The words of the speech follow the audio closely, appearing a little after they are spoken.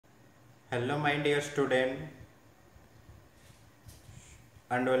Hello my dear student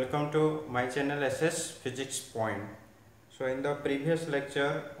and welcome to my channel SS Physics Point. So in the previous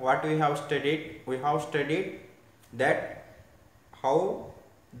lecture what we have studied that how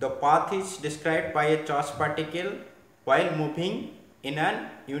the path is described by a charged particle while moving in an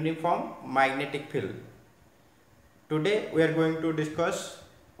uniform magnetic field. Today we are going to discuss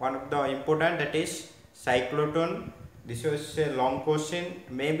one of the important, that is cyclotron. This was a long question.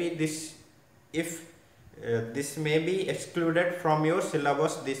 Maybe this may be excluded from your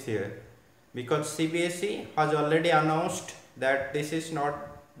syllabus this year, because CBSE has already announced that this is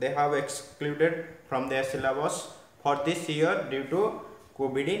not, they have excluded from their syllabus for this year due to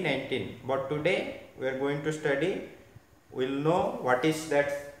COVID-19. But today we are going to study, we will know what is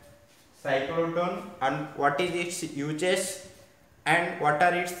that cyclotron and what is its uses and what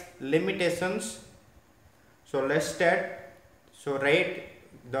are its limitations. So let's start. So write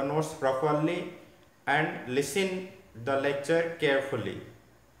the notes properly and listen the lecture carefully.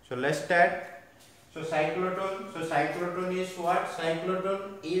 So let's start. So cyclotron is what?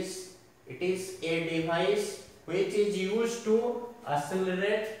 Cyclotron is a device which is used to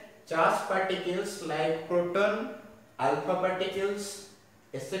accelerate charged particles like proton, alpha particles,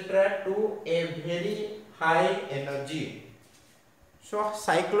 etc. to a very high energy. So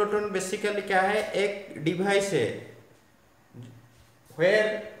cyclotron basically क्या है? एक device है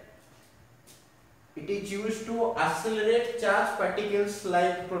where it is used to accelerate charged particles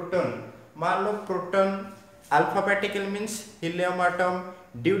like proton. मान लो proton, alpha particle means helium atom,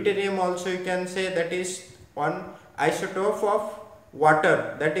 deuterium also you can say, that is one isotope of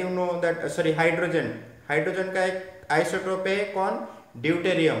water, that you know that hydrogen का एक isotope है कौन?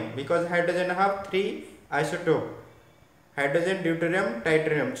 Deuterium, because hydrogen have three isotope, hydrogen, deuterium,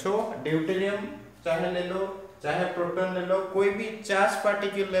 टाइटेरियम. So deuterium चाहे ले लो, चाहे proton ले लो, कोई भी चार्ज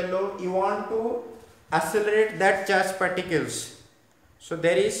पार्टिकल ले लो, you want to accelerate that charge particles. So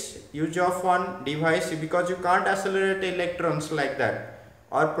there is use of one device, because you can't accelerate electrons like that,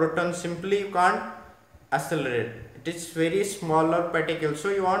 or proton simply you can't accelerate, it is very smaller particle. So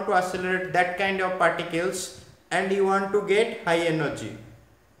you want to accelerate that kind of particles and you want to get high energy.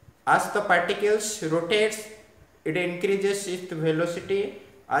 As the particles rotates, it increases its velocity.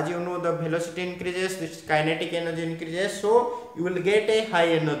 As you know, the velocity increases, its kinetic energy increases, so you will get a high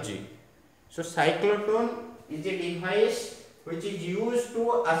energy. So cyclotron is a device which is used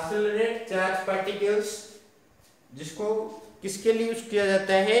to accelerate charged particles. जिसको किसके लिए use किया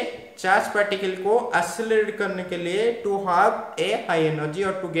जाता है? Charge particle को accelerate करने के लिए, to have a high energy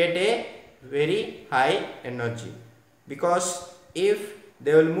और to get a very high energy. Because if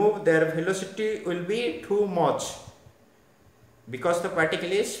they will move, their velocity will be too much, because the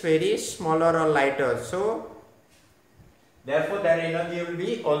particle is very smaller or lighter, so therefore their energy will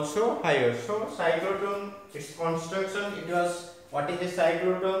be also higher. So cyclotron, its construction, it was, what is a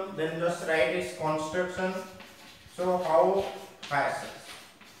cyclotron, then just write its construction. So how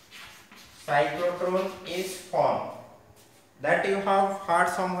cyclotron is formed, that you have heard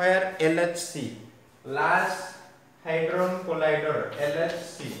somewhere, LHC, Large Hadron Collider,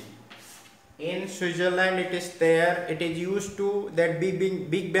 LHC. In Switzerland it is there. It is used to that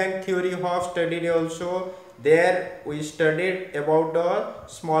Big Bang theory you have studied also. There we studied about the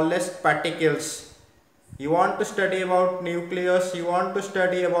smallest particles. You want to study about nucleus, you want to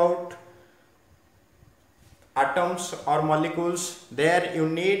study about atoms or molecules, there you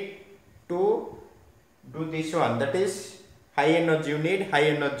need to do this one, that is high energy. You need high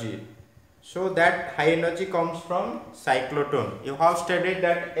energy. So that high energy comes from cyclotron. You have studied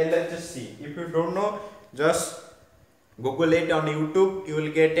that LHC. If you don't know, just Google it on YouTube. You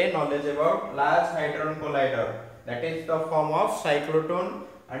will get a knowledge about Large Hadron Collider. That is the form of cyclotron,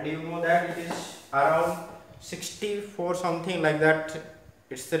 and you know that it is around 64 something like that.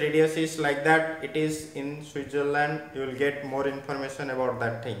 Its radius is like that. It is in Switzerland. You will get more information about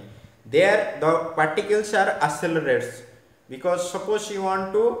that thing. There the particles are accelerates, because suppose you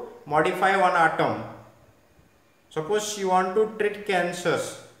want to modify one atom, suppose you want to treat cancer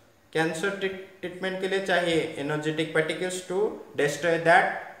treatment के लिए चाहिए energetic particles to destroy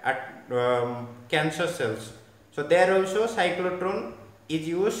that cancer cells. So there also cyclotron is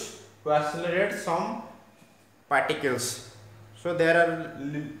used to accelerate some particles. So there are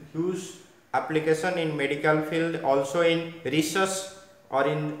huge application in medical field, also in research, or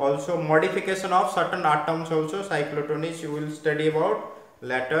in also modification of certain atoms also. Cyclotron is, you will study about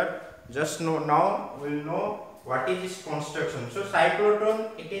later. Just know, now we will know what is its construction. So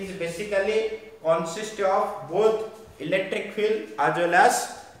cyclotron, it is basically consist of both electric field as well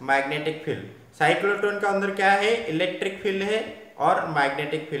as magnetic field. Cyclotron का अंदर क्या है? Electric field है और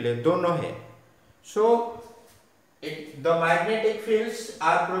magnetic field है, दोनों है. So the magnetic fields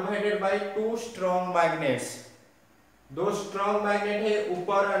are provided by two strong magnets. दो strong magnet है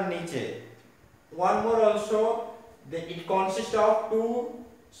ऊपर और नीचे. One more also, it consists of two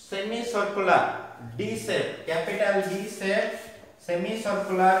semicircular D shape, capital D shape,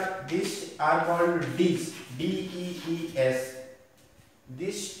 semicircular discs are called Ds, DEES.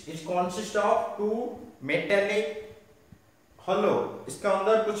 This is consist of two metallic hollow, इसका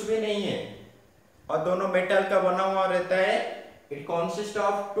अंदर कुछ भी नहीं है और दोनों मेटल का बना हुआ रहता है. It consists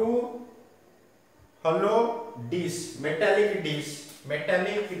of two hollow discs, metallic discs.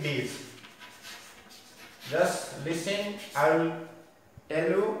 Just listen, I will tell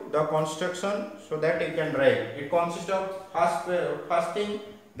you the construction so that you can write. It consists of first thing,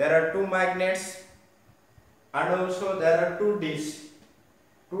 there are two magnets and also there are two discs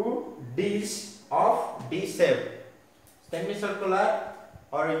of D shape, semicircular,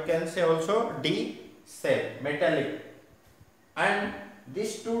 or you can say also D shape, metallic, and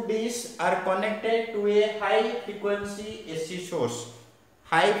these two discs are connected to a high frequency AC source.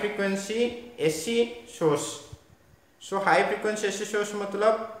 High frequency AC source. So high frequency AC source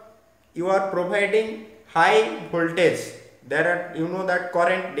मतलब you are providing high voltage. There are, you know that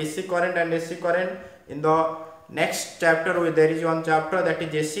current, DC current and AC current. In the next chapter there is one chapter that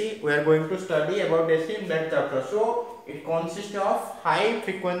is AC. We are going to study about AC in that chapter. So it consists of high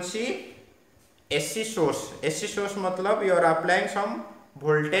frequency AC source. AC source मतलब you are applying some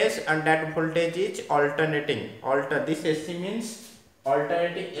voltage and that voltage is alternating. This AC means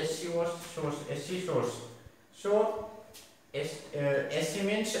alternating AC source. So AC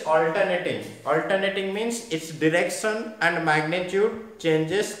means alternating. Alternating means its direction and magnitude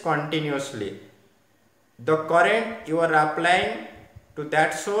changes continuously. The current you are applying to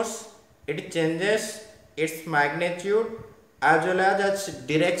that source, it changes its magnitude as well as its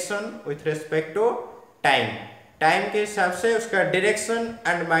direction with respect to time. Time के हिसाब से उसका direction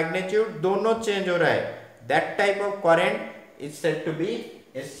and magnitude दोनों change हो रहा है. That type of current is said to be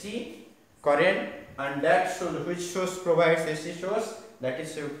AC current, and that which source provides AC source, that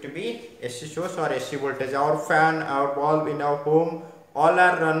is said to be AC source or AC voltage. Our fan, our bulb in our home, all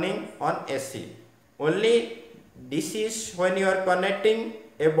are running on AC. Only this is when you are connecting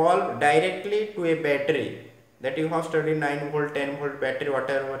a bulb directly to a battery, that you have studied 9 volt, 10 volt battery,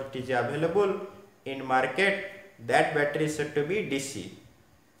 whatever it is available in market, that battery is said to be DC.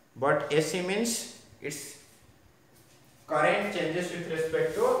 But AC means its current changes with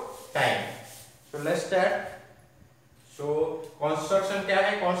respect to time. So let's start. So construction क्या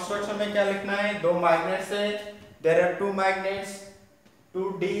है? Construction में क्या लिखना है? दो magnets है. There are two magnets,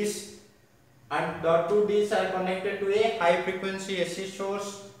 two discs, and the two discs are connected to a high frequency AC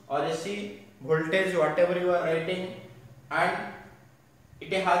source or AC voltage, whatever you are writing, and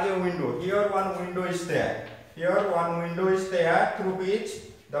it has a window. Here one window is there. Here one window is there through which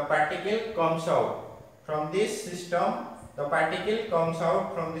the particle comes out from this system. The particle comes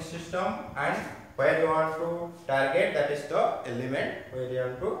out from the system, and where you want to target, that is the element where you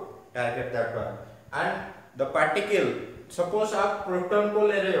want to target that one. And the particle, suppose आप proton को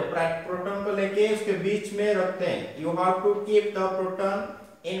ले रहे हो, proton को लेके उसके बीच में रखते हैं. You have to keep the proton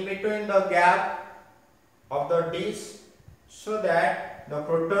in between the gap of the disc so that the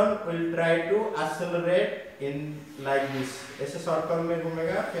proton will try to accelerate in like this. ऐसे सर्कल में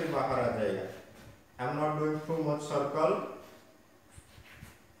घूमेगा फिर बाहर आ जाएगा. I am not doing too much circle.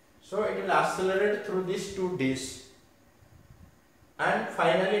 So it will accelerate through these two discs, and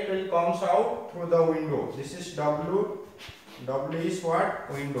finally it will comes out through the window. This is W. W is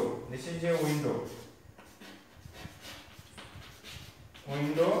what? Window. This is a window.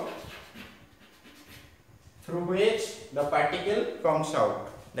 Window through which the particle comes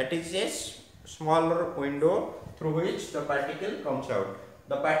out. That is a smaller window through which the particle comes out.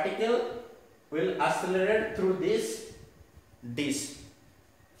 The particle will accelerate through this disc.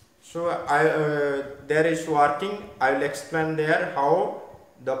 So there is working. I will explain there how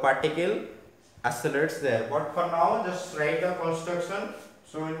the particle accelerates there. But for now, just write the construction.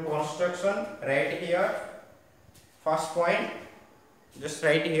 So in construction, write here. First point, just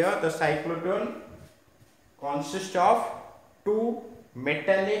write here. The cyclotron consists of two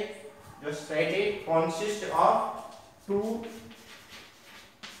metallic. Just write it. Consists of two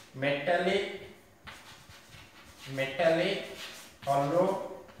metallic hollow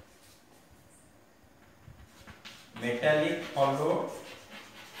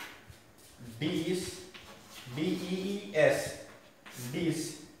discs, DEES,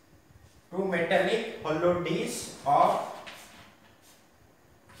 discs, two metallic hollow discs of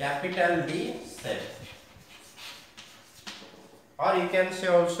capital D shape. or you can say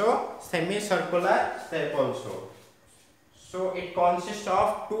also semicircular shape also. So it consists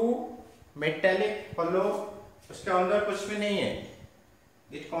of two metallic hollow, उसके अंदर कुछ भी नहीं है.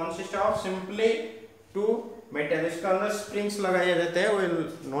 It consists of simply two metal. इसके अंदर springs लगाए जाते हैं.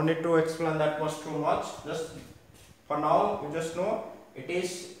 We'll no need to explain that much too much. Just for now, you just know it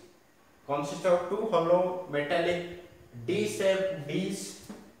is consists of two hollow metallic D shape D's,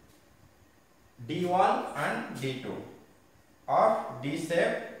 D1 and D2, or D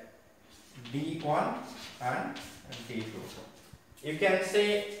shape D1 and D2. You can say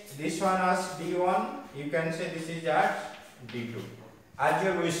this one as D1, you can say this is as D2, as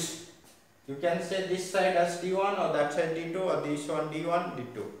you wish. You can say this side as D1 or that side D2, or this one D1,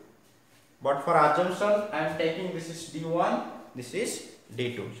 D2. But for assumption, I am taking this is D1, this is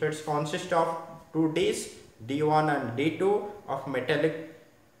D2. So it consists of two D's, D1 and D2 of metallic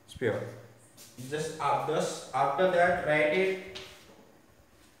sphere. Just after that, write it.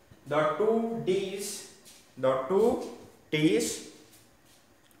 The two D's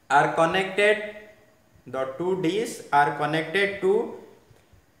are connected. The two D's are connected to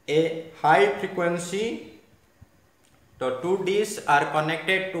a high frequency. The two D's are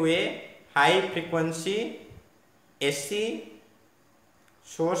connected to a high frequency AC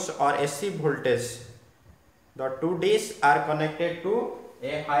source or AC voltage. The two D's are connected to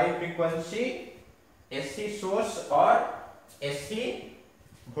a high frequency AC source or AC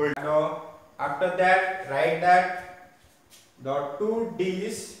voltage. After that, write that the two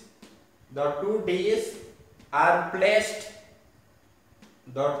D's are placed.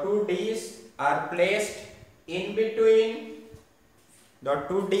 The two D's are placed in between. The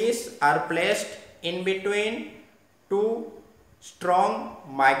two D's are placed in between two strong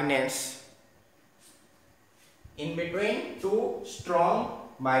magnets. In between two strong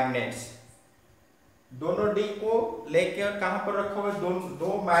magnets. दोनों D को लेकर कहां पर रखा हुआ है?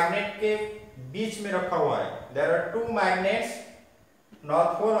 दो magnet के बीच में रखा हुआ है. There are two magnets,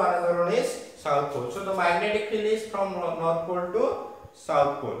 north pole, another one is south pole. So the magnetic field is from north pole to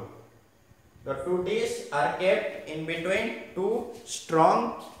south pole. The two D's are kept in between two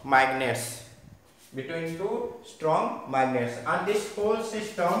strong magnets. Between two strong magnets, and this whole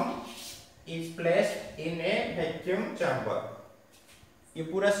system is placed in a vacuum chamber. ये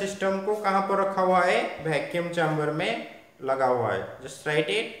पूरा system को कहां पर रखा हुआ है? Vacuum chamber में लगा हुआ है. Just right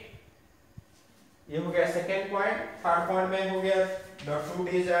it. ये हो गया सेकेंड पॉइंट. थर्ड पॉइंट में हो गया the two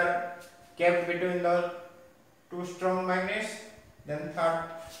D's are kept between the two strong magnets. Then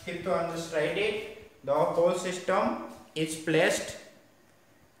fifth one, just write it. The whole system is placed.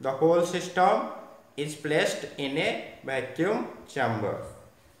 The whole system is placed in a vacuum chamber.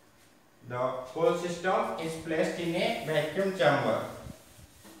 The whole system is placed in a vacuum chamber.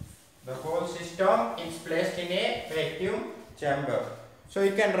 The whole system is placed in a vacuum chamber. So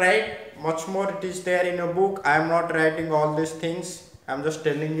you can write much more. It is there in a book. I am not writing all these things. I am just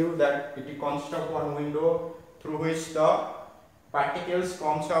telling you that it consists of one window through which the particles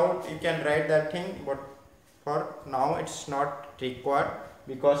comes out. You can write that thing, but for now it's not required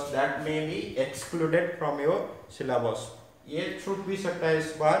because that may be excluded from your syllabus. ये छूट भी सकता है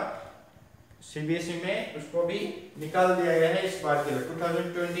इस बार. CBSE में उसको भी निकाल दिया गया है इस बार के लिए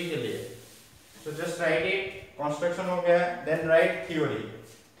 2020 के लिए. So just write it. Construction हो गया. Then write theory.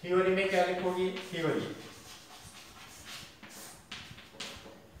 Theory में क्या लिखोगी? Theory.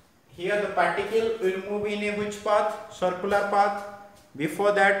 Here the particle will move in a which path? Circular path.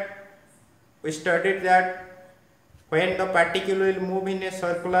 Before that we studied that when the particle will move in a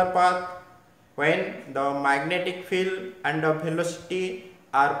circular path, when the magnetic field and the velocity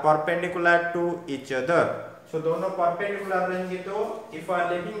are perpendicular to each other. So दोनों perpendicular रहेंगे. तो if I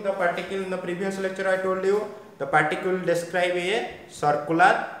are leaving the particle in the previous lecture, I told you the particle describe a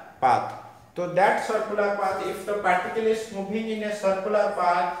circular path. So that circular path, if the particle is moving in a circular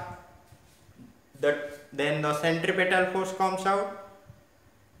path, then the centripetal force comes out,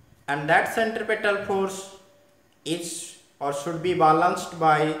 and that centripetal force is or should be balanced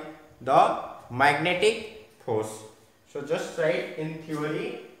by the magnetic force. So just write in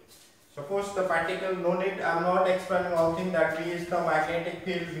theory. Suppose the particle, no need, I am not explaining all things, that V is the magnetic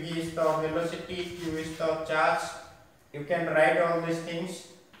field, V is the velocity, Q is the charge. You can write all these things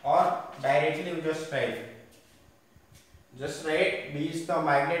or directly you just write. Just write V is the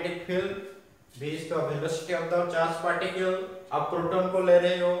magnetic field, V is the velocity of the charged particle. आप proton को ले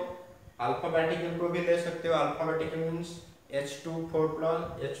रहे हो, alpha particle को भी ले सकते हो. Alpha particle means H2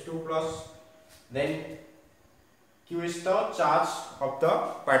 plus, then Q is the charge of the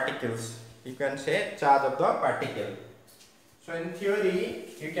particles. You can say charge of the particle. So in theory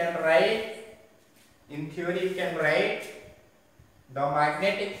you can write the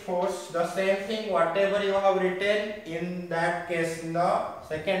magnetic force, the same thing whatever you have written in that case, in the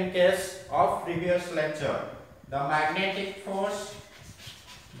second case of previous lecture. The magnetic force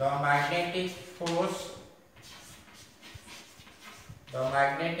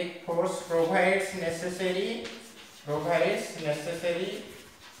provides necessary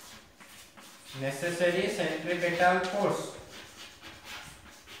centripetal force.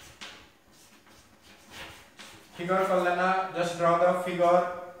 Figure कर लेना, just draw the figure.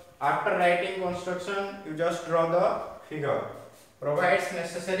 After writing construction, you just draw the figure. Provides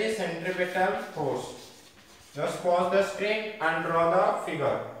necessary centripetal force. Just pause the screen and draw the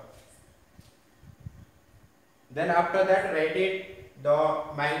figure. Then after that write it. The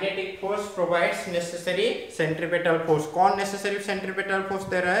magnetic force provides necessary centripetal force. कौन necessary centripetal force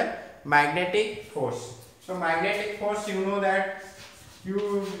दे रहा है? Magnetic force. So magnetic force, you know that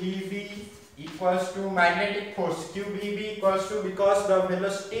QVB equals to magnetic force. QVB equals to, because the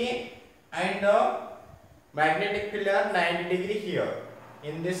velocity and the magnetic field are 90 degree here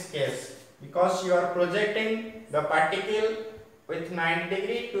in this case, because you are projecting the particle with 90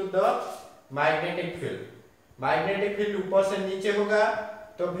 degree to the magnetic field. Magnetic field ऊपर से नीचे होगा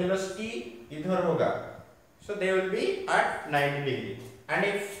तो velocity इधर होगा, so they will be at 90 degree. And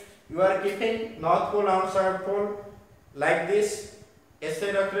if you are keeping north pole and south pole like this,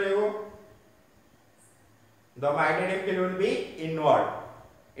 ऐसे रख रहे हो, the magnetic field will be inward.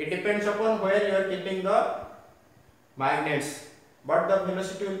 It depends upon where you are keeping the magnets, but the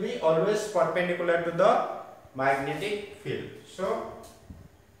velocity will be always perpendicular to the magnetic field. So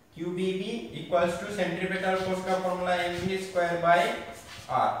QBB equals to centripetal force का formula mv square by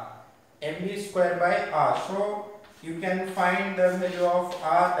r. mv square by r. So you can find the value of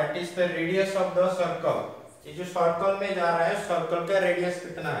r, that is the radius of the circle. ये जो circle में जा रहा है, circle का radius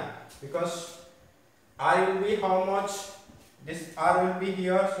कितना है? Because r will be how much? This r will be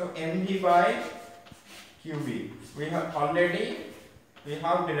here, so mv by qb. We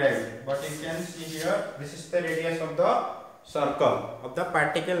have derived, but you can see here, this is the radius of the circle of the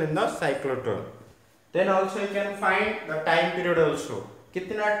particle in the cyclotron. Then also you can find the time period also.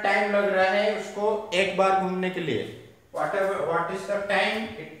 कितना time लग रहा है उसको एक बार घूमने के लिए? What is the time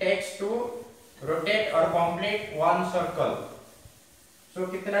it takes to rotate or complete one circle? So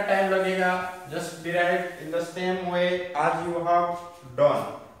कितना टाइम लगेगा? Just derive in the same way as you have done.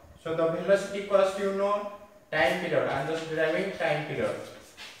 So the velocity equals to, you know, time period. I am just deriving time period.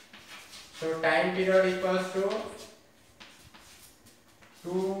 So time period equals to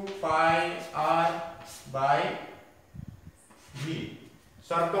 2 pi r by v.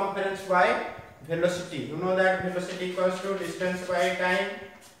 Circumference by velocity. You know that velocity equals to distance by time.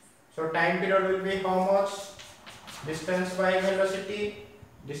 So time period will be how much? Distance by velocity.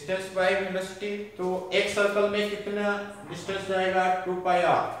 Distance by velocity. तो एक circle में कितना distance जाएगा? 2 pi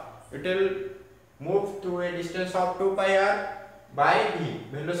r. It will move to a distance of 2 pi r by v.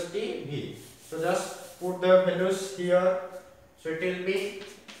 Velocity v. So just put the values here. So it will be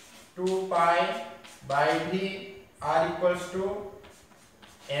 2 pi by v, r equals to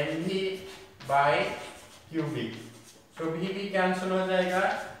mv by qb. So v cancel हो जाएगा,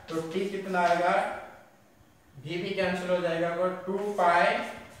 तो t कितना आएगा? v cancel हो जाएगा, तो 2 pi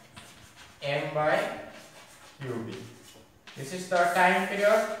m by qb. This is the time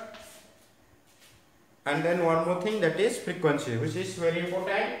period. And then one more thing, that is frequency, which is very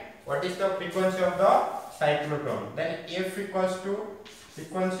important. What is the frequency of the cyclotron? Then f equals to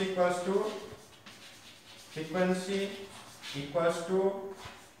frequency equals to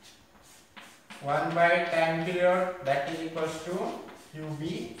 1 by time period, that is equals to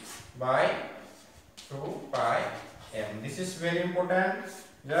qb by 2 pi m. This is very important.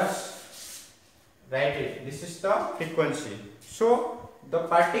 Just write it. This is the frequency. So the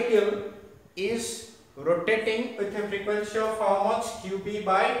particle is rotating with a frequency of how much? qb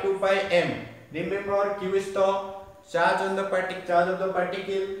by 2 pi m. Remember, q is the charge of the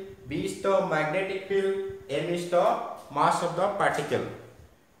particle, b is the magnetic field, m is the mass of the particle.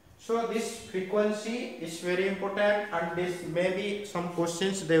 So this frequency is very important, and this may be some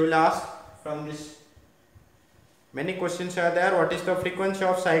questions they will ask from this. Many questions are there. What is the frequency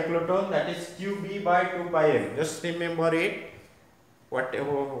of cyclotron? That is qb by 2 pi m. Just remember it.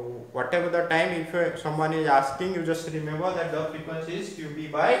 Whatever the time, if someone is asking, you just remember that the frequency is qb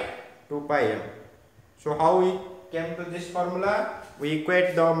by 2 pi m. So how we came to this formula? We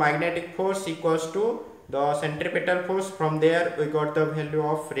equate the magnetic force equals to the centripetal force. From there we got the value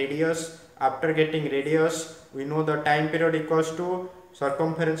of radius. After getting radius, we know the time period equals to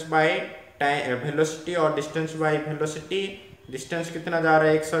circumference by time, velocity or distance by velocity. Distance कितना जा रहा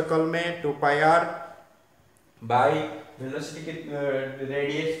है एक circle में? 2 pi r by velocity की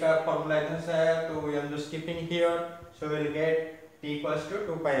radius का formula इधर से है, तो we are just keeping here, so we will get t equals to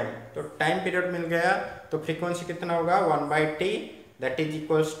 2 pi m. तो टाइम पीरियड मिल गया, तो फ्रीक्वेंसी कितना होगा 1 by t, that is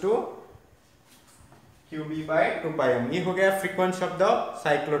equals to qb by 2 pi m. ये हो गया frequency of the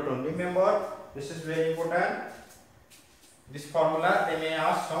cyclotron. Remember, this is very important. This formula they may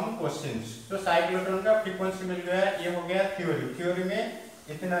ask some questions. So cyclotron का frequency मिल गया, ये हो गया theory. Theory में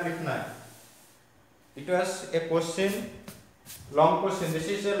इतना लिखना है. It was a question, long question. This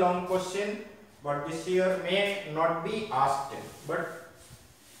is a long question, but this year may not be asked. But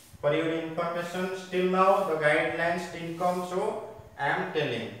for your information, still now the guidelines didn't come, so I am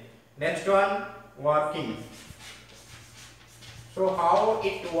telling. Next one, working. So how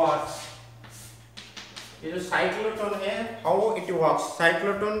it works? ये जो cyclotron है, how it works?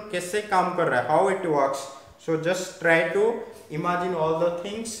 Cyclotron कैसे काम कर रहा है? How it works? So just try to imagine all the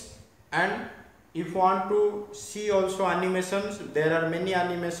things, and if you want to see also animations, there are many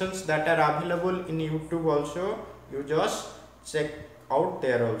animations that are available in YouTube also. You just check out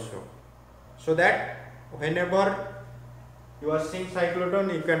there also, so that whenever you are seeing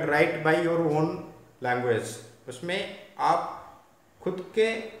cyclotron, you can write by your own language. उसमें आप खुद के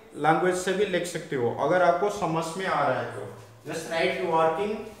language से भी लिख सकते हो अगर आपको समझ में आ रहा है तो. Just write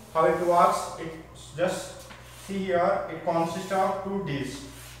working, how it works. It just see here, it consists of 2 D's.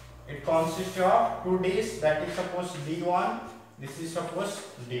 It consists of 2 D's, that is suppose D1, this is suppose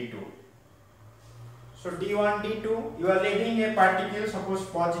D2. So D1, D2, you are leaving a particle, suppose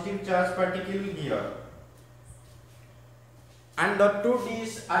positive charge particle here, and the 2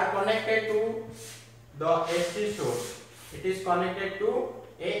 D's are connected to the SC source. It is connected to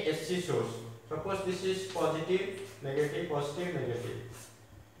a SC source. Suppose this is positive, negative, positive, negative.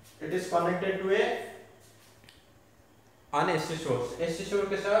 It is connected to a an SC source. SC source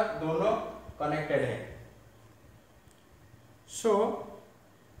के साथ दोनों connected है. So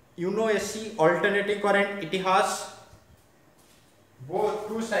you know AC alternating current, it has both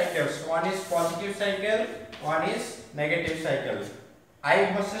 2 cycles. One is positive cycle, one is negative cycle.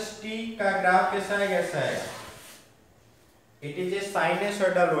 I versus T का graph कैसा है? It is a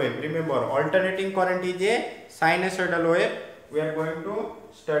sinusoidal wave. Remember, alternating current is a sinusoidal wave. We are going to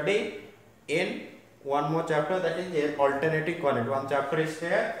study in one more chapter, that is alternating current. One chapter is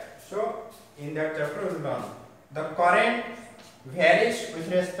there, so in that chapter we will learn. The current varies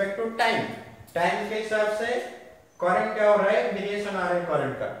with respect to time. Time के हिसाब से current क्या हो रहा है, variation आ रहा है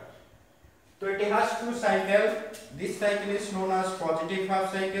current का. So it has 2 cycles. This cycle is known as positive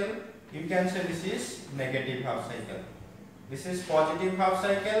half cycle. You can say this is negative half cycle. This is positive half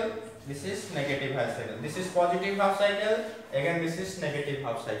cycle. This is negative half cycle. This is positive half cycle. Again, this is negative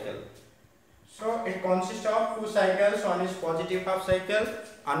half cycle. So it consists of 2 cycles. One is positive half cycle.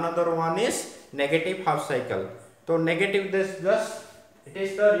 Another one is negative half cycle. So negative, this just it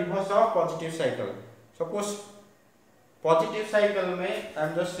is the reverse of positive cycle. Suppose positive cycle में I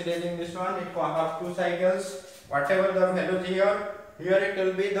am just erasing this one. It will have 2 cycles. Whatever the value here it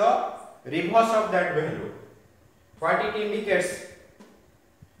will be the reverse of that value. What it indicates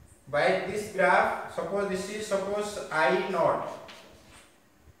by this graph? Suppose this is I0.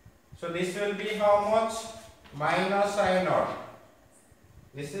 So this will be how much? Minus I0.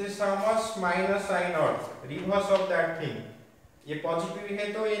 This is how much? Minus I0. Reverse of that thing. ये positive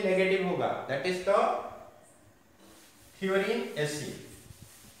है तो ये negative होगा. That is the theory in AC.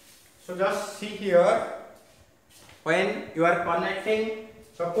 So just see here, when you are connecting,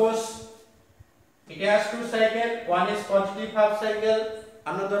 suppose it has 2 cycles. One is positive half cycle,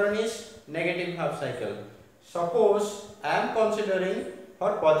 another one is negative half cycle. Suppose I am considering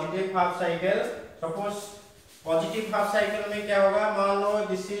for positive half cycle. Suppose positive half cycle में क्या होगा? मान लो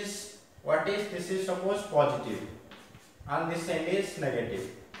this is suppose positive and this end is negative.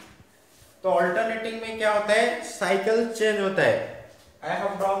 तो alternating में क्या होता है? Cycle change होता है. I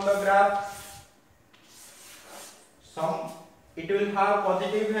have drawn the graph. It will have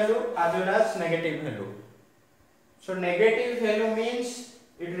positive value as well as negative value. So negative value means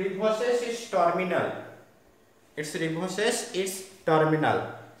it reverses its terminal. It reverses its terminal.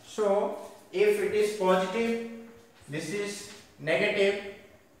 So if it is positive, this is negative.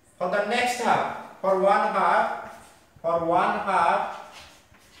 For the next half, for one half,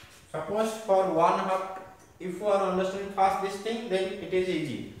 suppose for one half, if you are understanding fast this thing, then it is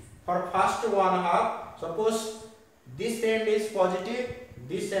easy. For first one half, suppose this end is positive,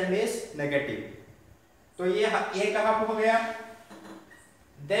 this end is negative. तो ये एक half हो गया.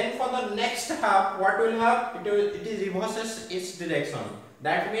 Then for the next half, what will happen? It is reverses its direction.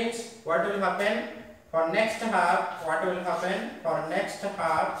 That means what will happen? For next half, what will happen? For next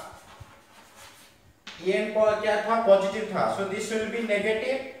half, ये and क्या था, positive था, so this will be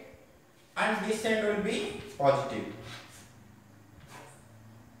negative and this and will be positive.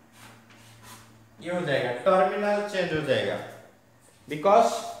 ये हो जाएगा, terminal change हो जाएगा because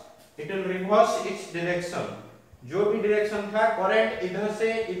it will reverse its direction. जो भी डायरेक्शन था, करंट इधर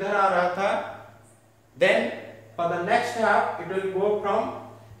से इधर आ रहा था, then for the next half it will go from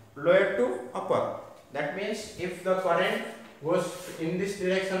lower to upper. That means if the current goes in this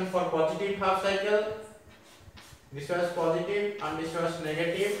direction for positive half cycle, this was positive and this was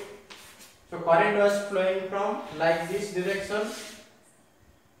negative, so current was flowing from like this direction।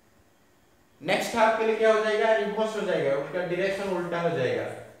 Next half के लिए क्या हो जाएगा, reverse हो जाएगा, उसका direction उल्टा हो जाएगा।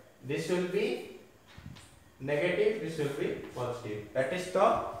 This will be negative, this will be positive. That is the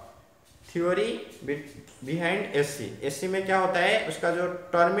theory behind AC. AC में क्या होता है, उसका जो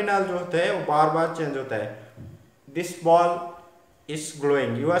टर्मिनल जो होता है वो बार बार चेंज होता है। This ball is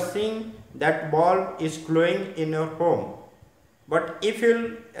glowing, you are seeing that bulb is glowing in your home, but if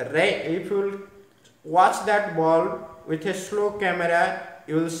you'll watch that bulb with a slow camera,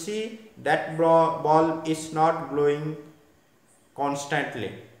 you will see that bulb is not glowing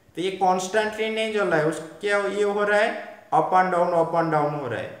constantly। तो ये constantly नहीं जल रहा है, उस क्या ये हो रहा है, अप एंड डाउन हो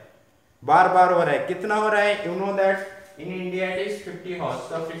रहा है, बार बार हो रहा है। कितना हो रहा है, you know that in India it is 50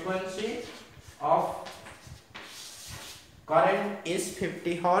 hertz, the frequency of current is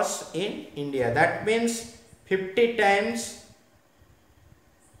 50 hertz in India। that means 50 times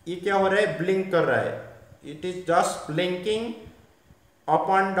ये क्या हो रहा है, ब्लिंक कर रहा है। it is just blinking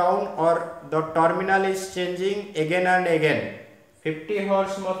up and down or the terminal is changing again and again। 50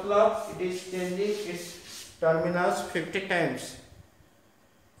 hertz मतलब it is changing its terminals 50 times,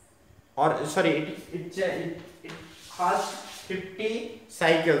 or sorry it has 50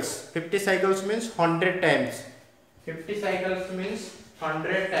 cycles। 50 cycles means 100 times। 50 cycles means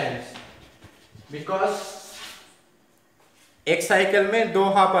 100 times, because एक cycle में दो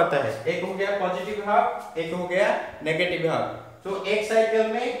half आता है, एक हो गया positive half, एक हो गया नेगेटिव हाफ। तो एक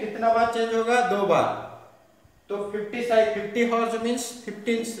साइकिल में कितना बार चेंज होगा, दो बार। तो 50 हर्ट्ज मींस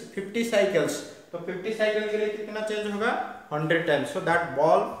 50 साइकिल्स, तो 50 साइकिल के लिए कितना चेंज होगा, 100 times. So that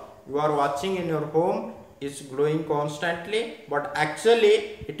ball you are watching in your home is glowing constantly, but actually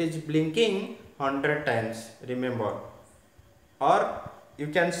it is blinking 100 times, remember। or you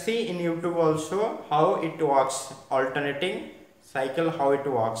can see in YouTube also how it works, alternating cycle, how it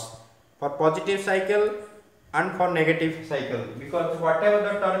works for positive cycle and for negative cycle, because whatever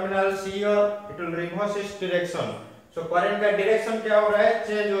the terminals here it will reverse its direction। so current का direction क्या हो रहा है,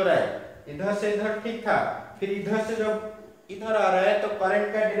 change हो रहा है। इधर से इधर ठीक था, फिर इधर से जब इधर आ रहा है तो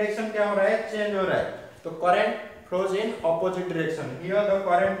करंट का डायरेक्शन क्या हो रहा है, चेंज हो रहा है। तो current flows in opposite direction, here the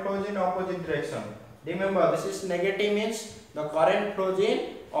current flows in opposite direction। remember this is negative means the current flows in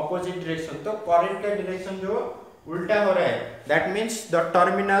opposite direction। तो current का direction जो उल्टा हो रहा है, that means the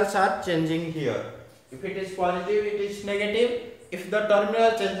terminals are changing here। if it is positive it is negative, if the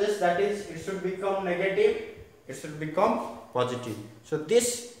terminal changes that is it should become negative, it should become positive। so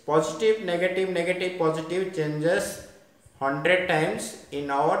this positive negative negative positive changes 100 times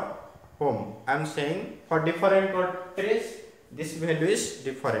in our home। I am saying for different batteries this value is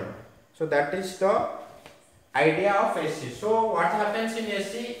different। so that is the idea of AC। so what happens in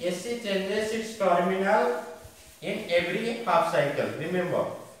AC? AC changes its terminal in every half cycle। remember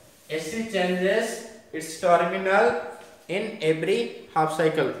AC changes its terminal in every half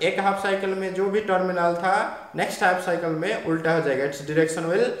cycle। एक half cycle में जो भी terminal था next half cycle में उल्टा हो जाएगा, its direction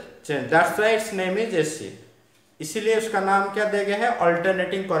will change. That's why it's name is AC। इसीलिए उसका नाम क्या दिया गया है,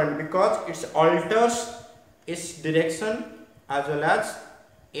 alternating current, because it's altars its direction as well as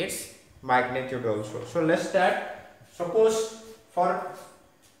its magnitude also। so let's start। suppose for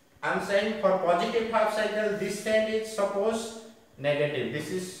I am saying for positive half cycle this end is suppose negative,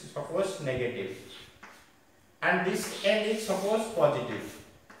 this is suppose negative, and this end is suppose positive।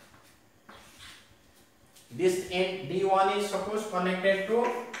 this end D1 is suppose connected to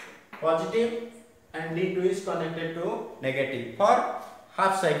positive and D2 is connected to negative for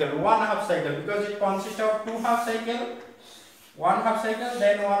half cycle, one half cycle, because it consists of two half cycle, one half cycle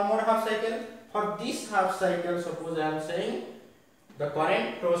then one more half cycle। for this half cycle suppose I am saying the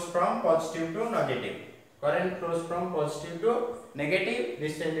current flows from positive to negative, current flows from positive to negative,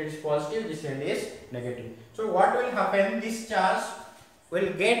 this end is positive, this end is negative। so what will happen, this charge will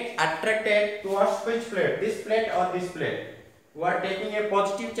get attracted towards which plate, this plate or this plate? you are taking a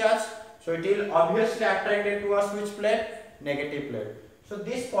positive charge, so it will obviously attracted towards which plate, negative plate। so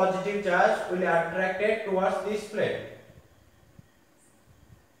this positive charge will attracted towards this plate,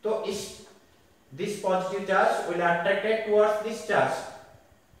 so this positive charge will attracted towards this charge।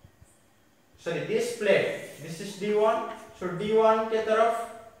 sorry this plate, this is D1, so D1 के तरफ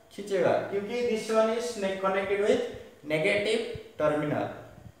खींचेगा क्योंकि this one is connected with negative terminal.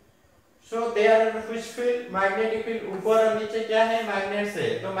 So there which field, magnetic field ऊपर और नीचे क्या है, magnet से,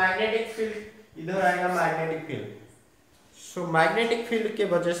 तो मैग्नेटिक फील्ड इधर आएगा magnetic field. So magnetic field के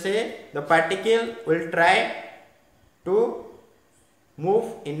वजह से the particle will try to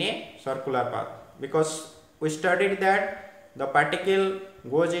move in a circular path, because we studied that the particle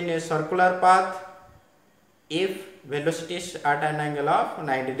goes in a circular path if velocity is at an angle of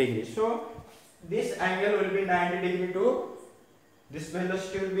 90 degrees. So this angle will be 90 degree to this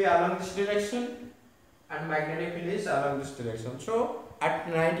velocity will be along this direction and magnetic field is along this direction. So at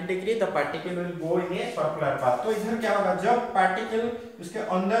 90 degree the particle will go in a circular path. तो इधर क्या होगा, जब particle उसके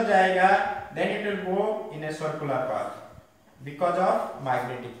अंदर जाएगा then it will go in a circular path because of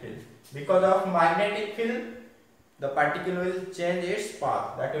magnetic field. Because of magnetic field the particle will change its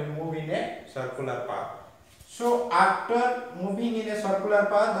path, that will move in a circular path. So after moving in a circular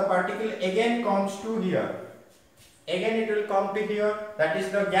path the particle again comes to here, again it will come to here, that is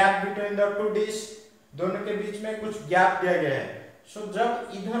the gap between the two discs, दोनों के बीच में कुछ gap दिया गया है. So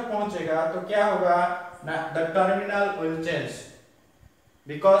जब इधर पहुंचेगा तो क्या होगा, the terminal will change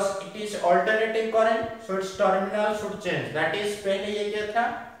because it is alternating current, so its terminal should change. That is पहले ये क्या था,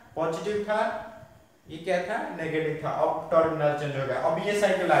 पॉजिटिव था, ये क्या था, नेगेटिव था, अब टर्मिनल चेंज हो गया. अब ये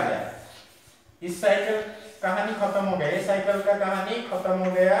साइकिल आ गया, इस साइकिल कहानी खत्म हो गया, ये साइकिल का कहानी खत्म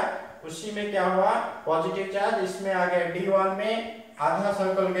हो गया. उसी में क्या हुआ, पॉजिटिव चार्ज इसमें आ गया, D1 में आधा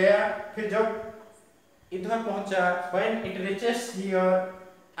सर्कल गया. फिर जब इधर पहुंचा, when it reaches here,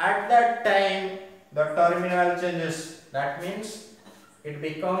 at that time the terminal changes, that means it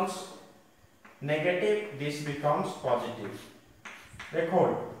becomes negative, this becomes positive. देखो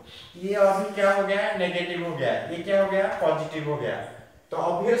ये अभी क्या हो गया, नेगेटिव हो गया, ये क्या हो गया, पॉजिटिव हो गया. तो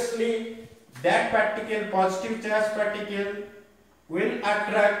obviously that particle, positive charge particle will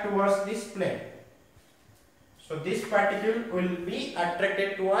attract towards this plane. So this particle will be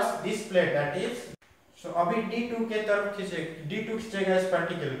attracted towards this plane, that is, so अभी D2 के तरफ D2 खींचेगा इस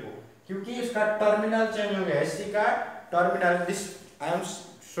पार्टिकल को क्योंकि इसका टर्मिनल चेंज हो गया. इसी का terminal, this I am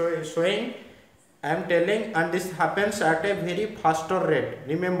showing, I am telling, and this happens at a very faster rate.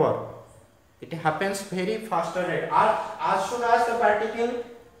 Remember, it happens very faster rate. As soon as the particle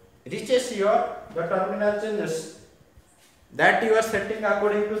reaches here, the terminal changes. That you are setting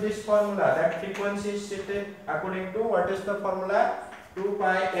according to this formula. That frequency is set according to what is the formula, 2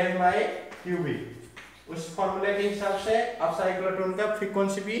 pi m by qb. उस फॉर्मूले के हिसाब से आप cyclotron का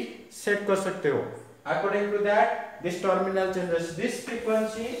frequency भी set कर सकते हो. According to that this terminal changes, this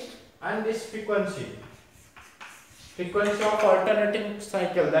frequency and this frequency of alternating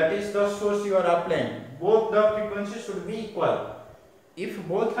cycle, that is the source you are applying, both the frequency should be equal. If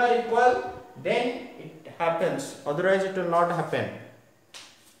both are equal then it happens, otherwise it will not happen.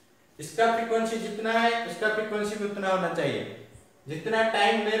 इसका frequency जितना है इसका frequency भी उतना होना चाहिए. जितना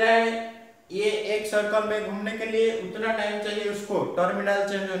time ले रहा है ये एक सर्कल में घूमने के लिए उतना टाइम चाहिए उसको टर्मिनल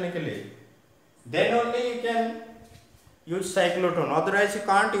चेंज होने के लिए. Then only you can use cyclotron, otherwise you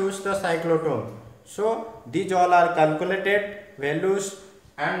can't use the cyclotron. So these all are calculated values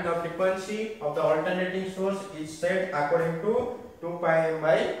and the frequency of the alternating source is set according to 2 pi m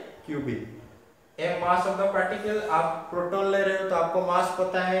by qb. A mass of the particle, आप proton ले रहे हो तो आपको मास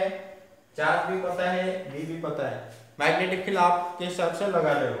पता है, charge भी पता है, v भी पता है, मैग्नेटिक फील्ड आपके हिसाब से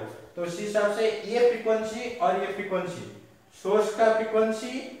लगा रहे हो. तो इस हिसाब से ये फ्रीक्वेंसी और ये फ्रीक्वेंसी, सोर्स का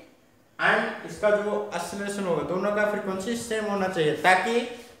फ्रीक्वेंसी एंड इसका जो ऑसिलेशन होगा दोनों का फ्रीक्वेंसी सेम होना चाहिए ताकि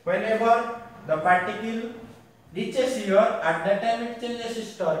whenever the particle reaches here, at that time it changes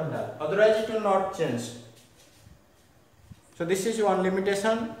its terminal, otherwise it will not change. So this is one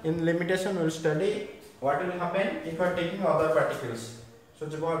limitation. In limitation we will study what will happen if you are taking other particles. So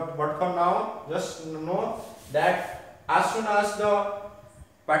but for now just know that as soon as the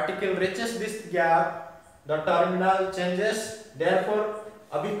particle reaches this gap the terminal changes, therefore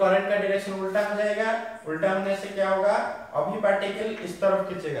अभी current का direction उल्टा हो जाएगा. उल्टा होने से क्या होगा, अभी पार्टिकल इस तरफ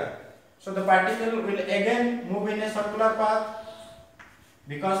खींचेगा. So the particle will again move in a circular path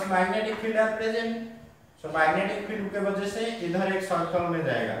because magnetic field are present. So magnetic field के वजह से इधर एक सर्कल में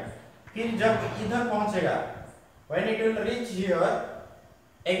जाएगा. फिर जब इधर पहुंचेगा, when it will reach here,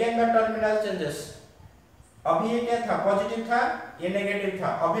 again the terminal changes. अभी ये क्या था, पॉजिटिव था, ये नेगेटिव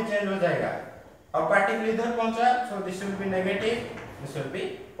था, अभी चेंज हो जाएगा. अब पार्टिकल इधर पहुंचा, so this will be negative, this will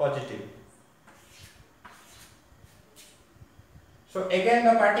be positive. So again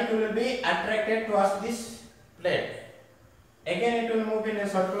the particle will be attracted towards this plate. Again it will move in a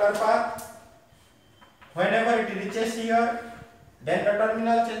circular path. Whenever it reaches here, then the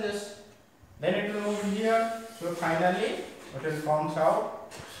terminal changes. then it will move here, so finally it will comes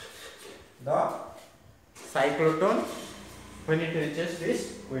out the cyclotron when it reaches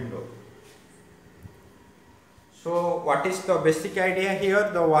this window. So what is the basic idea here?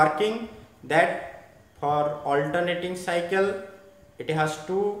 The working, that for alternating cycle it has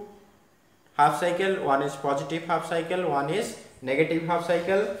two half cycle, one is positive half cycle, one is negative half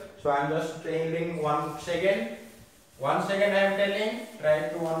cycle. So I am just telling 1 second. 1 second I am telling, try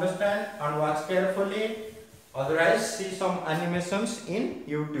to understand and watch carefully, otherwise see some animations in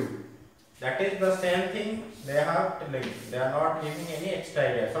YouTube. That is the same thing they have telling. They are not giving any extra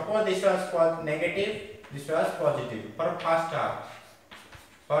idea. Suppose this was negative, this was positive for first half.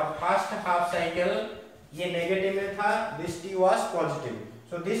 For first half cycle ये negative में था, this T was positive.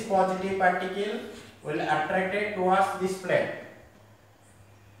 So this positive particle will attracted towards this plate.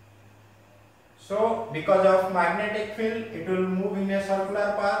 So because of magnetic field, it will move in a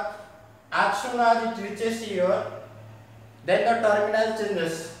circular path. As soon as it reaches here, then the terminal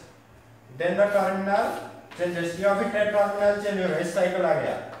changes. Then the terminal changes. यहाँ भी terminal change होगा, इस cycle आ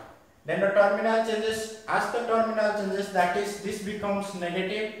गया. Then the terminal changes. As the terminal changes, that is, this becomes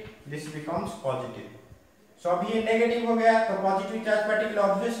negative, this becomes positive. So अभी ये negative हो गया, तो positive charge particle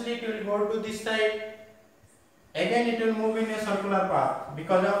obviously it will go to this side. Again it will move in a circular path.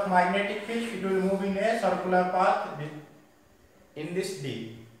 Because of magnetic field, it will move in a circular path in this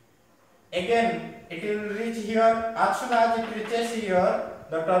D. Again it will reach here. As soon as it reaches here,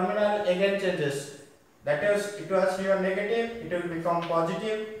 the terminal again changes. That is, it was here negative, it will become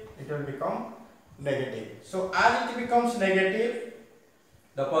positive, it will become negative. So as it becomes negative,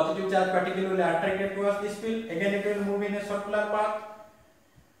 the positive charge particle will attract towards this field. Again it will move in a circular path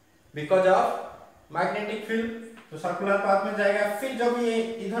because of magnetic field. तो circular path में जाएगा, फिर जब ये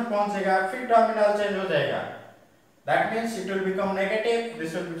इधर पहुंचेगा फिर terminal change हो जाएगा. That means it will become negative,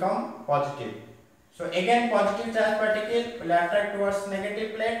 this will become positive. So again positive charge particle will attract towards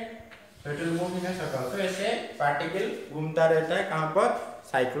negative plate, so it will move in a circle. तो ऐसे पार्टिकल घूमता रहता है कहां पर?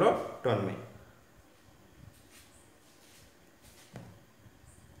 साइक्लोट्रॉन में.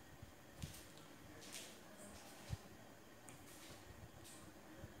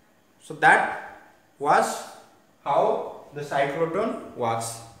 So that was how the cyclotron works.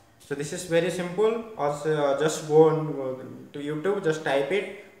 So this is very simple. Also just go on to YouTube, just type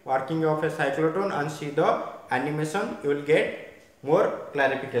it, working of a cyclotron, and see the animation. You will get more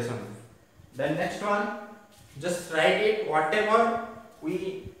clarification. Then next one, just write it, whatever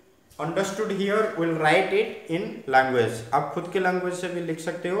we understood here, we'll write it in language. आप खुद के language से भी लिख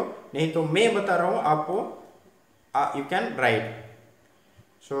सकते हो, नहीं तो मैं बता रहा हूँ आपको, you can write.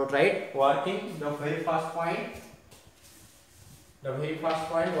 So write working, the very first point. The very first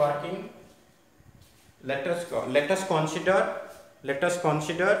point working. Let us consider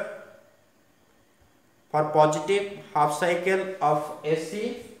for positive half cycle of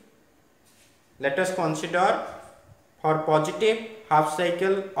AC. Let us consider for positive half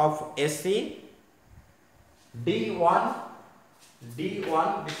cycle of AC D1. This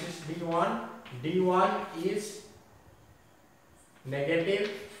is D1. D1 is negative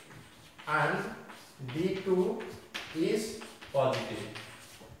and D2 is positive.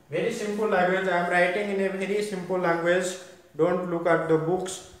 Very simple language. I am writing in a very simple language. Don't look at the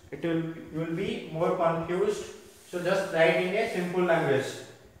books. You will be more confused. So just write in a simple language.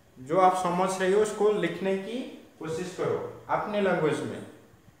 जो आप समझ रहे हो उसको लिखने की कोशिश करो अपने लैंग्वेज में.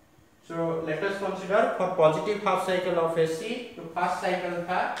 So let us consider for positive half cycle of AC. तो फर्स्ट साइकिल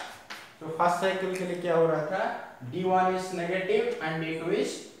था, तो फर्स्ट साइकिल के लिए क्या हो रहा था? D1 is negative and D2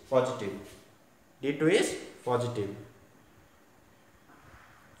 is positive. D2 is positive.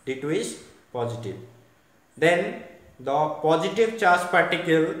 D2 is positive. Then the positive charge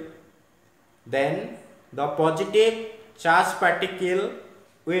particle. Then the positive charge particle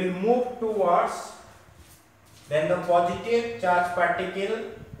will move towards. Then the positive charge particle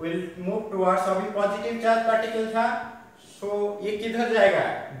will move towards. अभी positive charge particle था, so ये किधर जाएगा?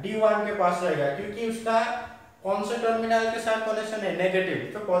 D1 के पास जाएगा, क्योंकि उसका कौन से टर्मिनल के साथ कनेक्शन है?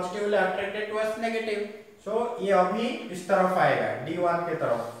 नेगेटिव. तो positive will attracted towards negative. सो ये अभी इस तरफ आएगा, D1 के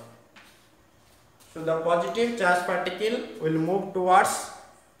तरफ. So the positive charge particle will move towards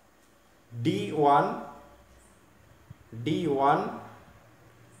D1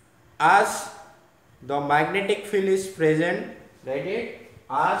 as the magnetic field is present. Write it.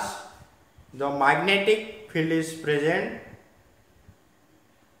 As the magnetic field is present,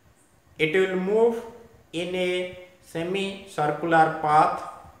 it will move in a semicircular path.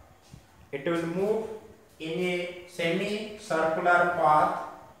 It will move in a semicircular path.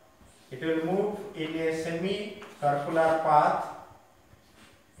 It will move in a semicircular path.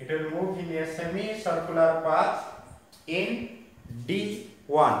 It will move in a semicircular path in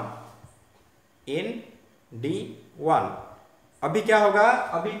D1. In D1 अभी क्या होगा,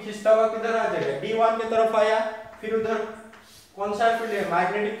 अभी खिंचता हुआ किधर आ जाएगा, D1 की तरफ आया, फिर उधर कौन सा फील्ड है,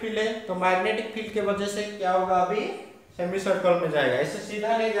 मैग्नेटिक फील्ड है, तो मैग्नेटिक फील्ड के वजह से क्या होगा, अभी सेमी सर्कल में जाएगा, ऐसे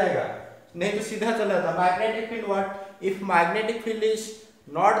सीधा नहीं जाएगा, नहीं तो सीधा चला जाता। Magnetic field what, if magnetic field is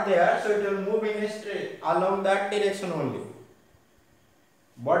not there so it will move in straight along that direction only,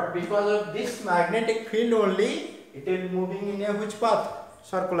 but because of this magnetic field only it will moving in a which path,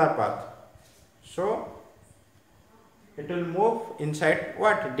 circular path, so it will move inside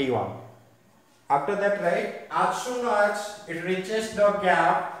what, D1. After that, right, as soon as it reaches the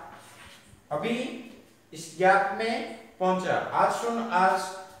gap, अभी इस gap में पहुंचा, as soon as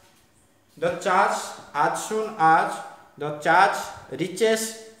the charge reaches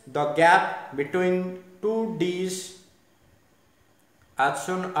the gap between two D's, as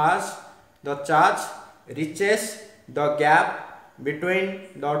soon as the charge reaches the gap between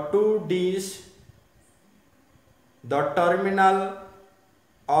the two D's, the terminal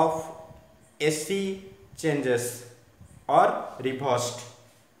of AC changes or reversed.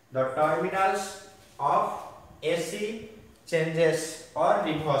 The terminals of AC changes or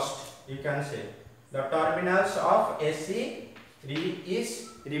reversed, you can say. The terminals of AC is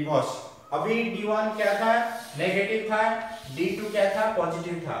reversed. अभी D1 क्या था, negative था, D2 क्या था,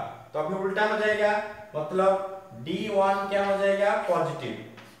 positive था, तो अभी उल्टा हो जाएगा, मतलब D1 क्या हो जाएगा, पॉजिटिव,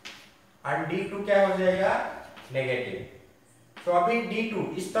 और D2 क्या हो जाएगा, नेगेटिव। तो अभी D2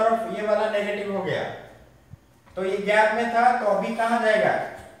 इस तरफ ये वाला नेगेटिव हो गया, तो ये गैप में था, तो अभी कहां जाएगा,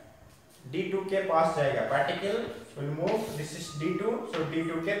 D2 के पास जाएगा, particle will move, this is D2, so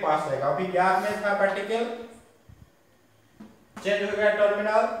D2 के पास जाएगा। अभी गैप में था पार्टिकल, चेंज हो गया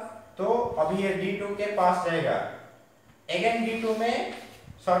टर्मिनल, तो अभी ये D2 के पास जाएगा, अगेन D2 में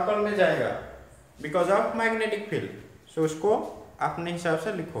सर्कल में जाएगा बिकॉज ऑफ मैग्नेटिक फील्ड, सो उसको अपने हिसाब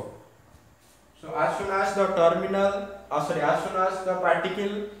से लिखो। सो as soon as the terminal, as soon as the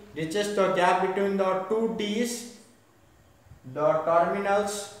particle reaches the gap between the two D's, the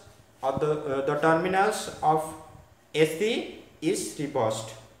terminals of AC is reversed.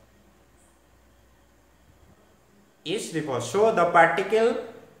 So the particle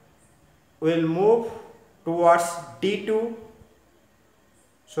will move towards D2.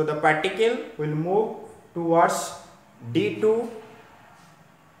 So the particle will move towards D2,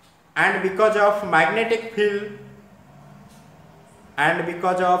 and because of magnetic field,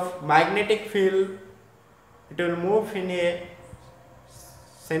 it will move in a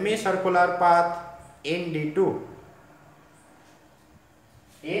semicircular path in D2.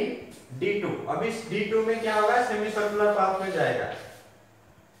 अब इस D2 में क्या होगा, सेमीसर्कुलर path में जाएगा,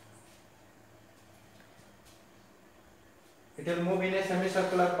 it will move in a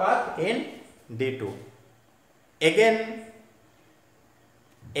semicircular path in D2. Again,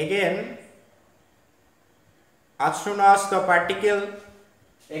 as soon as the particle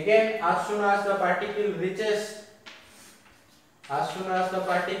reaches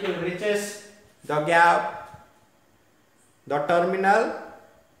the gap, the terminal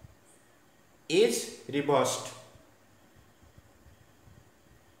is reversed.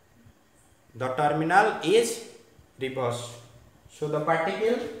 So the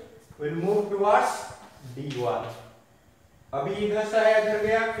particle will move towards D1. अभी इधर से आया, इधर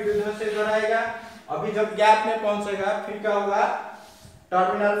गया, फिर उधर से इधर आएगा, अभी जब गैप में पहुंचेगा फिर क्या होगा,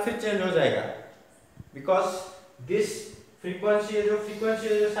 टर्मिनल फिर चेंज हो जाएगा, बिकॉज दिस फ्रीक्वेंसी जो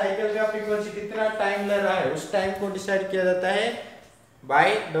साइकिल का फ्रीक्वेंसी कितना टाइम ले रहा है, उस टाइम को डिसाइड किया जाता है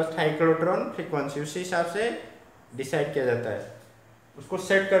बाय द साइक्लोट्रॉन फ्रीक्वेंसी, उसी हिसाब से डिसाइड किया जाता है, उसको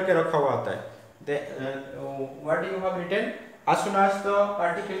सेट करके रखा हुआ होता है। What you have written, as soon as the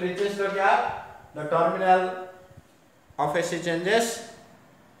particle reaches the gap, the terminal of AC changes,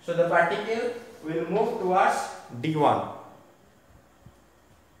 so the particle will move towards D1.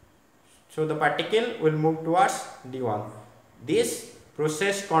 This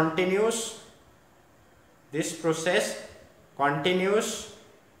process continues.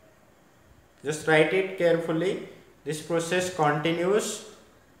 Just write it carefully. This process continues,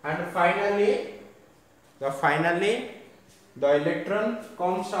 and finally the electron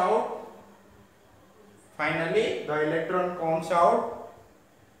comes out.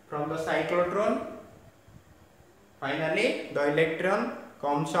 From the cyclotron.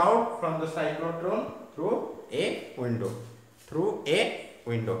 Through a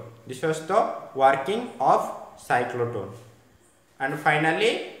window. This was the working of cyclotron. And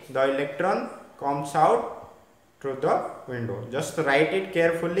finally the electron comes out through the window. Just write it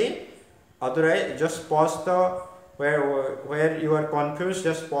carefully, otherwise just pause the where you are confused,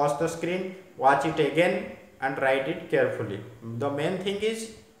 just pause the screen, watch it again and write it carefully. The main thing is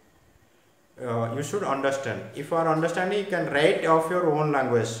you should understand. If you are understanding, you can write of your own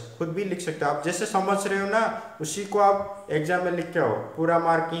language, खुद भी लिख सकते हो आप, जैसे समझ रहे हो ना उसी को आप एग्जाम में लिख के आओ, पूरा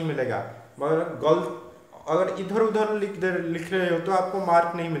मार्क नहीं मिलेगा। मगर गलत अगर इधर उधर लिख रहे हो तो आपको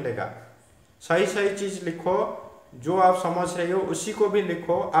मार्क नहीं मिलेगा। सही सही चीज लिखो, जो आप समझ रहे हो उसी को भी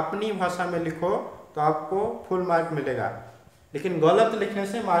लिखो, अपनी भाषा में लिखो तो आपको फुल मार्क मिलेगा, लेकिन गलत लिखने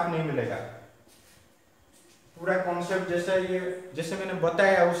से मार्क नहीं मिलेगा। पूरा कॉन्सेप्ट जैसे मैंने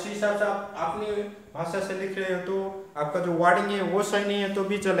बताया उसी हिसाब से आप अपनी भाषा से लिख रहे हो तो आपका जो वर्डिंग है वो सही नहीं है तो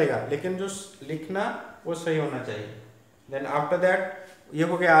भी चलेगा, लेकिन जो लिखना वो सही होना चाहिए। देन आफ्टर दैट ये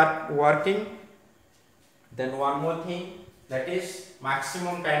हो गया working. Then one more thing that is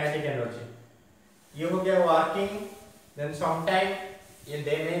maximum kinetic energy. ये हो गया working. Then sometime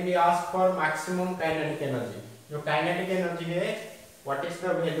they may be ask for maximum kinetic energy. जो काइनेटिक एनर्जी है, what is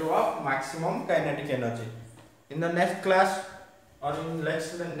the value of maximum kinetic energy? In the next class or in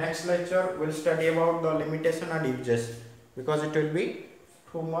next lecture, we'll study about the limitation and uses, because it will be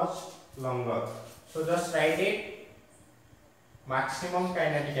too much longer. So just write it, maximum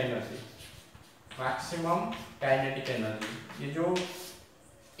kinetic energy. Maximum kinetic energy. ये जो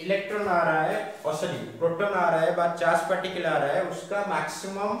electron आ रहा है और sorry proton आ रहा है, बाद charge particle आ रहा है, उसका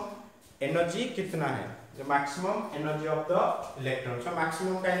मैक्सिमम एनर्जी कितना है? The maximum energy of the electron. So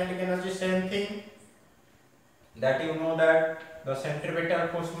maximum kinetic energy, same thing. That you know that the centripetal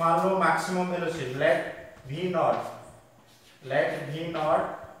force, मान लो maximum velocity, let V naught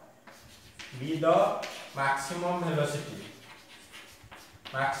be the maximum velocity.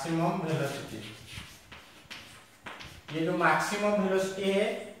 ये जो maximum velocity है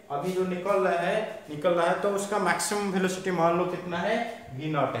अभी जो निकल रहा है तो उसका maximum velocity मान लो कितना है?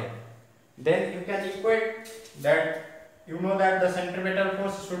 V naught है। Then you can equate that, you know that the centripetal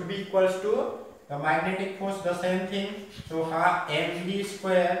force should be equals to the magnetic force, the same thing. So half mv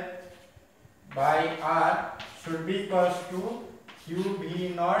square by r should be equals to qv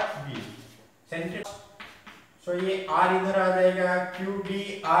naught v. So ये r इधर आ जाएगा, qb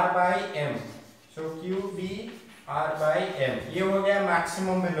r by m. So qb r by m, ये हो गया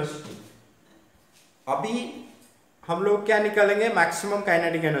maximum velocity. अभी हम लोग क्या निकालेंगे? Maximum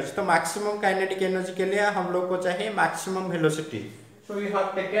kinetic energy. तो मैक्सिमम काइनेटिक एनर्जी के लिए हम लोग को चाहिए maximum velocity. So you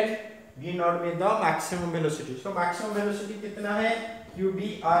have taken V naught with the maximum velocity. So maximum velocity कितना है? qb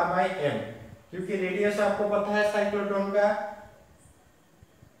r by m। क्योंकि रेडियस आपको पता है साइक्लोट्रॉन का,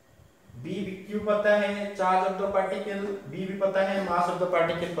 b q पता है, charge of the particle b भी पता है, मास ऑफ द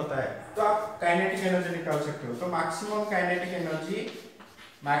पार्टिकल पता है, तो आप काइनेटिक एनर्जी निकाल सकते हो। तो maximum kinetic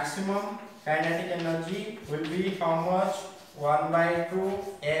energy will be how much? 1/2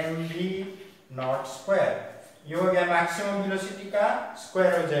 mv not square. ये हो गया मैक्सिमम वेलोसिटी का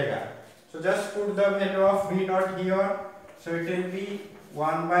स्क्वायर हो जाएगा। So just put the value of v naught here. So it will be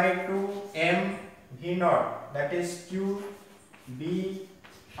 1/2 m v naught, that is q b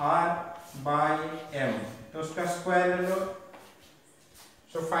r by m। तो उसका square ले लो।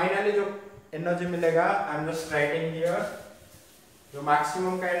 So finally जो एनर्जी मिलेगा, I am just writing here, जो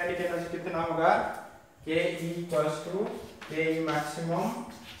maximum kinetic energy कितना होगा? k e equals to k e maximum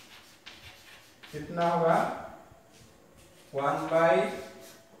कितना होगा?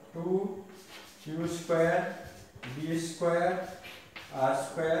 1/2 q square b square r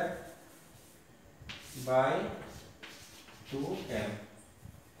square by 2m।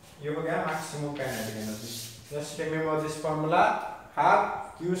 ये हो गया maximum kinetic energy. Just remember this formula, half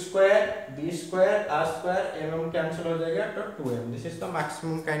q square b square r square mm cancel हो जाएगा तो 2m। This is the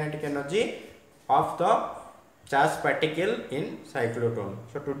maximum kinetic energy of the charged particle in cyclotron.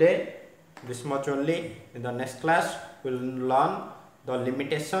 So today this much only. In the next class we will learn the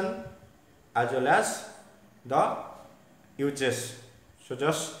limitation as well as the uses. So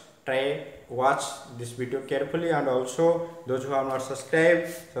just try watch this video carefully, and also those who have not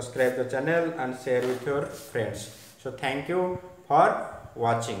subscribe the channel and share with your friends. So thank you for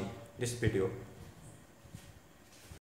watching this video.